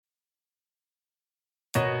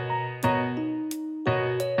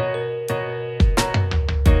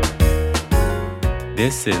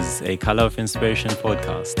This is a Color of Inspiration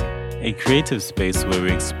podcast, a creative space where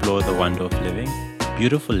we explore the wonder of living,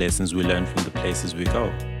 beautiful lessons we learn from the places we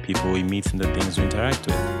go, people we meet, and the things we interact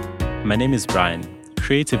with. My name is Brian,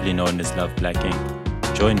 creatively known as Love Black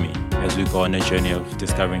Ink. Join me as we go on a journey of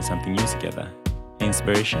discovering something new together.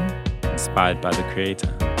 Inspiration, inspired by the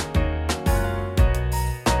Creator.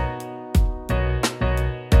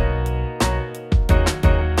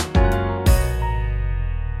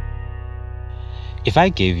 If I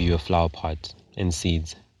gave you a flower pot and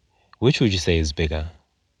seeds, which would you say is bigger?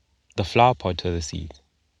 The flower pot or the seeds?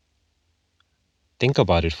 Think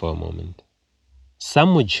about it for a moment.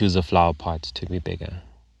 Some would choose a flower pot to be bigger,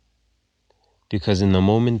 because in the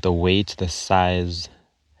moment the weight, the size,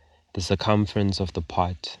 the circumference of the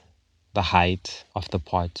pot, the height of the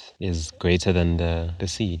pot is greater than the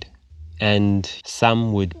seed. And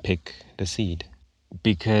some would pick the seed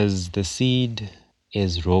because the seed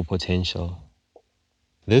is raw potential.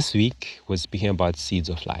 This week, we're speaking about seeds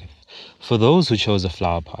of life. For those who chose a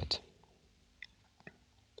flower pot,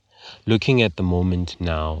 looking at the moment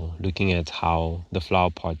now, looking at how the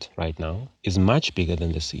flower pot right now is much bigger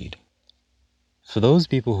than the seed. For those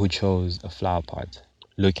people who chose a flower pot,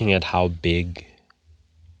 looking at how big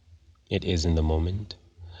it is in the moment,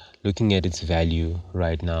 looking at its value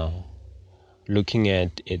right now, looking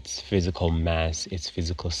at its physical mass, its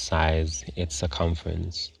physical size, its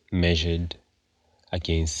circumference measured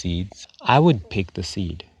against seeds, I would pick the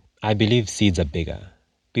seed. I believe seeds are bigger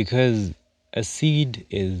because a seed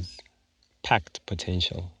is packed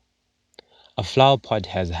potential. A flower pot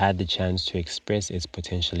has had the chance to express its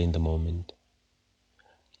potential in the moment,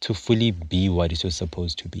 to fully be what it was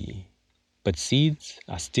supposed to be. But seeds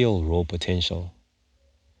are still raw potential,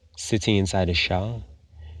 sitting inside a shell,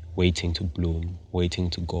 waiting to bloom, waiting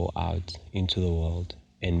to go out into the world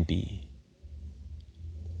and be.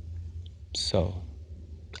 So,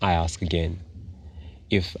 I ask again,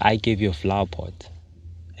 if I gave you a flower pot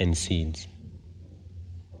and seeds,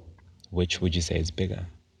 which would you say is bigger?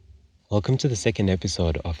 Welcome to the second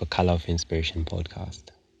episode of a Color of Inspiration podcast.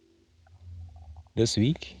 This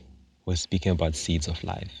week, we're speaking about seeds of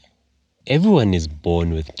life. Everyone is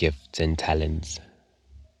born with gifts and talents.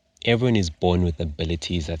 Everyone is born with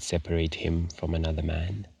abilities that separate him from another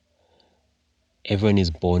man. Everyone is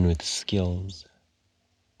born with skills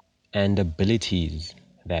and abilities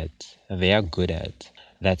that they are good at,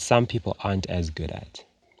 that some people aren't as good at.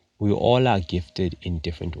 We all are gifted in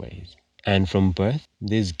different ways. And from birth,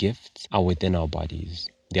 these gifts are within our bodies.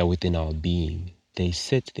 They are within our being. They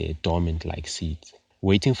sit there dormant like seeds,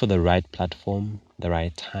 waiting for the right platform, the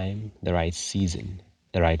right time, the right season,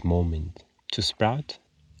 the right moment to sprout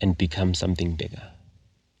and become something bigger.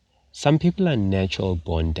 Some people are natural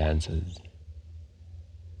born dancers.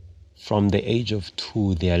 From the age of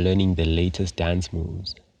 2, they are learning the latest dance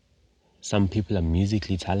moves. Some people are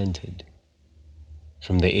musically talented.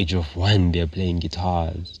 From the age of 1, they're playing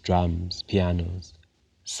guitars, drums, pianos.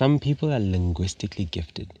 Some people are linguistically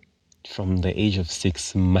gifted. From the age of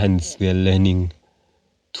 6 months, they're learning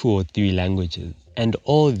 2 or 3 languages. And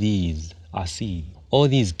all these are seeds. All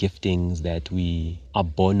these giftings that we are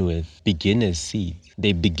born with begin as seeds.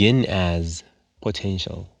 They begin as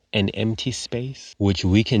potential, an empty space which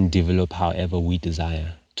we can develop however we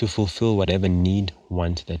desire to fulfill whatever need,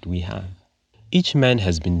 want that we have. Each man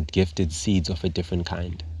has been gifted seeds of a different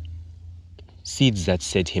kind, seeds that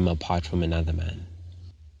set him apart from another man.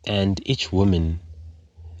 And each woman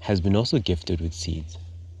has been also gifted with seeds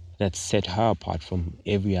that set her apart from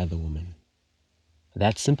every other woman.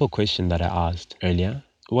 That simple question that I asked earlier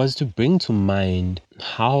was to bring to mind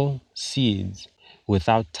how seeds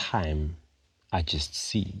without time are just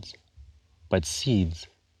seeds, but seeds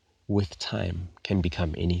with time can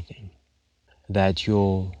become anything. That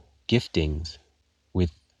your giftings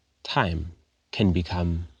with time can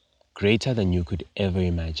become greater than you could ever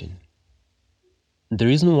imagine. The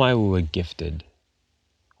reason why we were gifted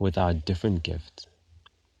with our different gifts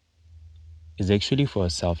is actually for a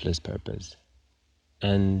selfless purpose,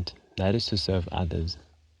 and that is to serve others.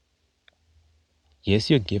 Yes,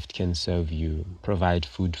 your gift can serve you, provide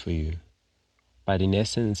food for you, but in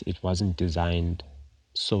essence, it wasn't designed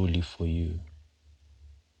solely for you.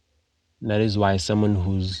 That is why someone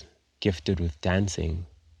who's gifted with dancing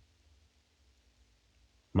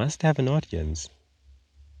must have an audience.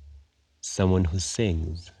 Someone who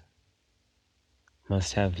sings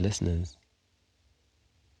must have listeners.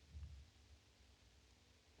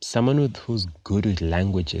 Someone who's good with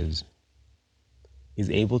languages is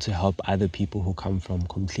able to help other people who come from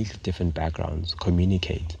completely different backgrounds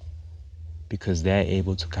communicate, because they're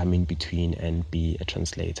able to come in between and be a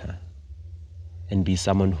translator and be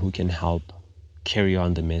someone who can help carry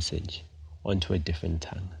on the message onto a different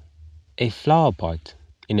tongue. A flower pot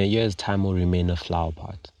in a year's time will remain a flower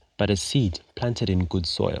pot, but a seed planted in good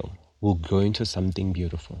soil will grow into something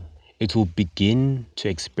beautiful. It will begin to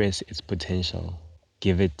express its potential.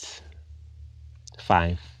 Give it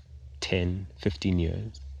 5, 10, 15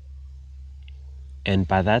 years. And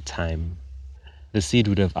by that time, the seed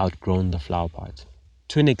would have outgrown the flower pot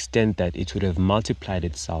to an extent that it would have multiplied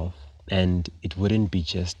itself, and it wouldn't be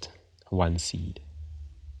just one seed.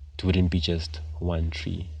 It wouldn't be just one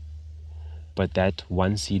tree. But that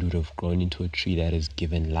one seed would have grown into a tree that has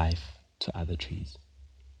given life to other trees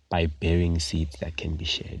by bearing seeds that can be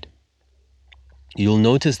shared. You'll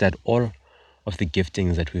notice that all of the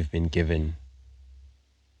giftings that we've been given,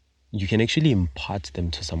 you can actually impart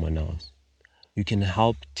them to someone else. You can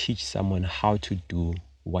help teach someone how to do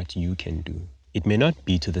what you can do. It may not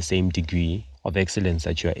be to the same degree of excellence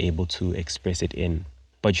that you're able to express it in,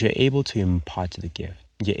 but you're able to impart the gift.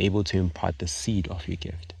 You're able to impart the seed of your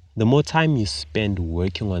gift. The more time you spend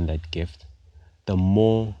working on that gift, the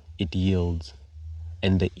more it yields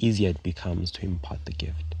and the easier it becomes to impart the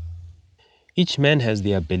gift. Each man has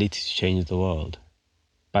the ability to change the world,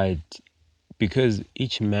 but because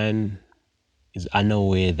each man is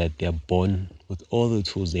unaware that they're born with all the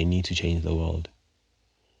tools they need to change the world,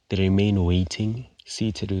 they remain waiting,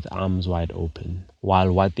 seated with arms wide open,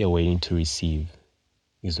 while what they're waiting to receive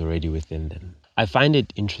is already within them. I find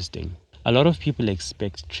it interesting. A lot of people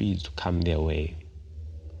expect trees to come their way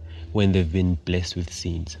when they've been blessed with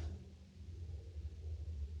seeds.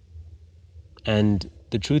 And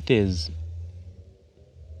the truth is,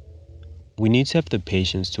 we need to have the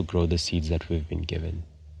patience to grow the seeds that we've been given.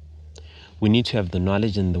 We need to have the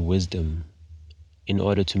knowledge and the wisdom in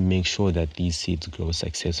order to make sure that these seeds grow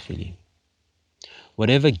successfully.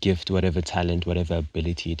 Whatever gift, whatever talent, whatever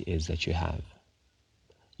ability it is that you have,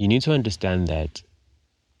 you need to understand that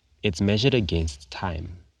it's measured against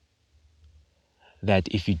time. That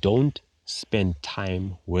if you don't spend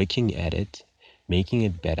time working at it, making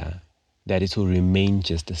it better, that it will remain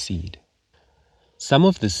just a seed. Some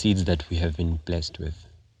of the seeds that we have been blessed with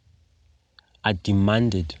are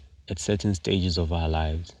demanded at certain stages of our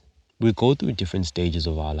lives. We go through different stages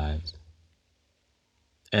of our lives.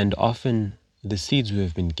 And often the seeds we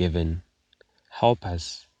have been given help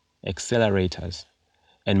us, accelerate us,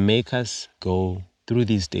 and make us go through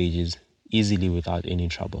these stages easily without any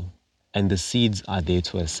trouble. And the seeds are there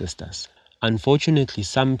to assist us. Unfortunately,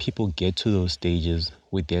 some people get to those stages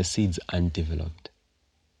with their seeds undeveloped.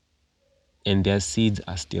 And their seeds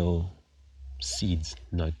are still seeds,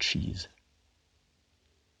 not trees.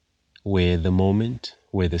 Where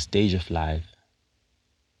the stage of life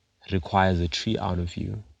requires a tree out of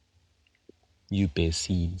you, you bear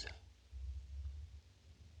seeds.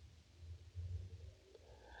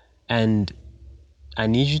 And I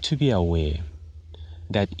need you to be aware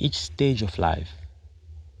that each stage of life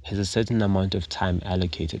has a certain amount of time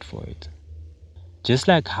allocated for it. Just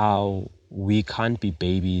like how we can't be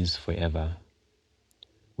babies forever,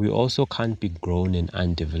 we also can't be grown and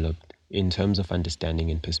undeveloped in terms of understanding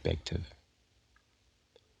and perspective.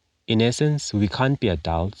 In essence, we can't be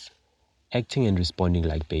adults acting and responding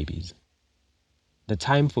like babies. The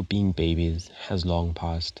time for being babies has long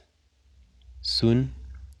passed. Soon,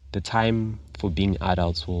 the time for being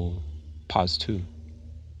adults will pass too.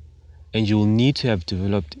 And you will need to have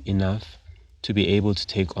developed enough to be able to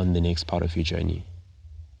take on the next part of your journey.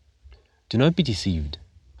 Do not be deceived.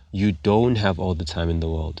 You don't have all the time in the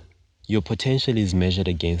world. Your potential is measured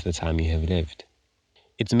against the time you have left.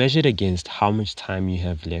 It's measured against how much time you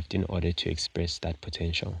have left in order to express that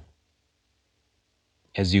potential.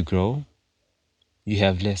 As you grow, you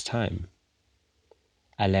have less time.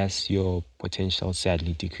 Alas, your potential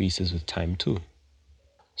sadly decreases with time too.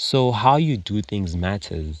 So how you do things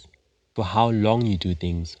matters. For how long you do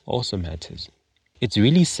things also matters. It's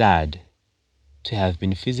really sad to have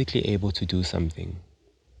been physically able to do something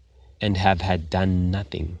and have had done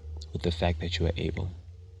nothing with the fact that you were able.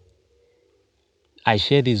 I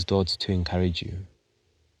share these thoughts to encourage you,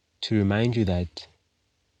 to remind you that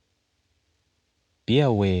be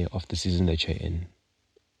aware of the season that you're in.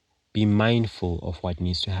 Be mindful of what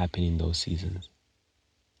needs to happen in those seasons.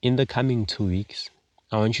 In the coming 2 weeks,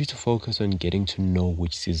 I want you to focus on getting to know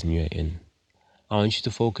which season you're in. I want you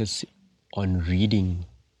to focus on reading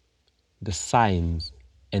the signs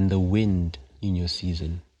and the wind in your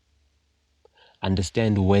season.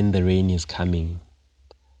 Understand when the rain is coming.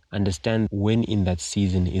 Understand when in that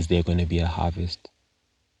season is there going to be a harvest.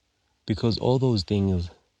 Because all those things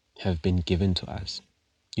have been given to us.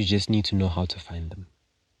 You just need to know how to find them.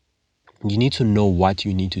 You need to know what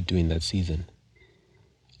you need to do in that season.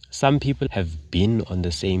 Some people have been on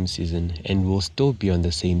the same season and will still be on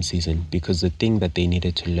the same season because the thing that they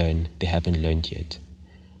needed to learn, they haven't learned yet.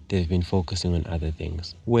 They've been focusing on other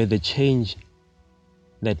things. Where the change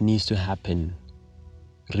that needs to happen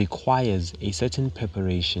requires a certain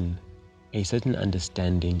preparation, a certain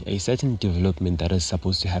understanding, a certain development that is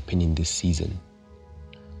supposed to happen in this season.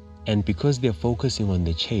 And because they're focusing on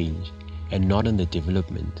the change and not on the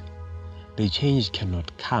development, the change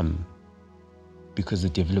cannot come because the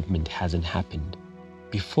development hasn't happened.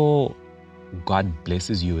 Before God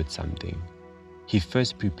blesses you with something, He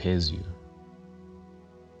first prepares you.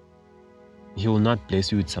 He will not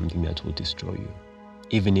bless you with something that will destroy you,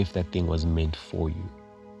 even if that thing was meant for you.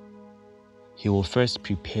 He will first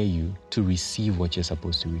prepare you to receive what you're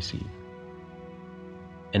supposed to receive.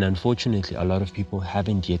 And unfortunately, a lot of people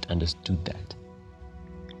haven't yet understood that.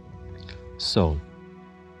 So,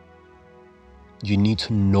 you need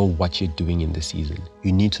to know what you're doing in the season.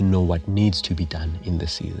 You need to know what needs to be done in the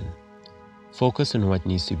season. Focus on what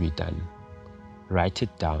needs to be done. Write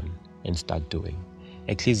it down and start doing.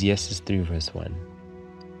 Ecclesiastes 3 verse 1.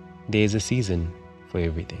 There is a season for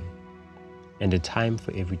everything, and a time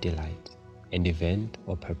for every delight, and event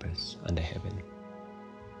or purpose under heaven.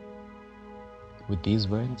 With these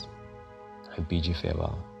words, I bid you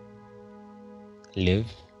farewell.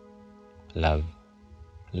 Live, love,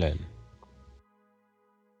 learn.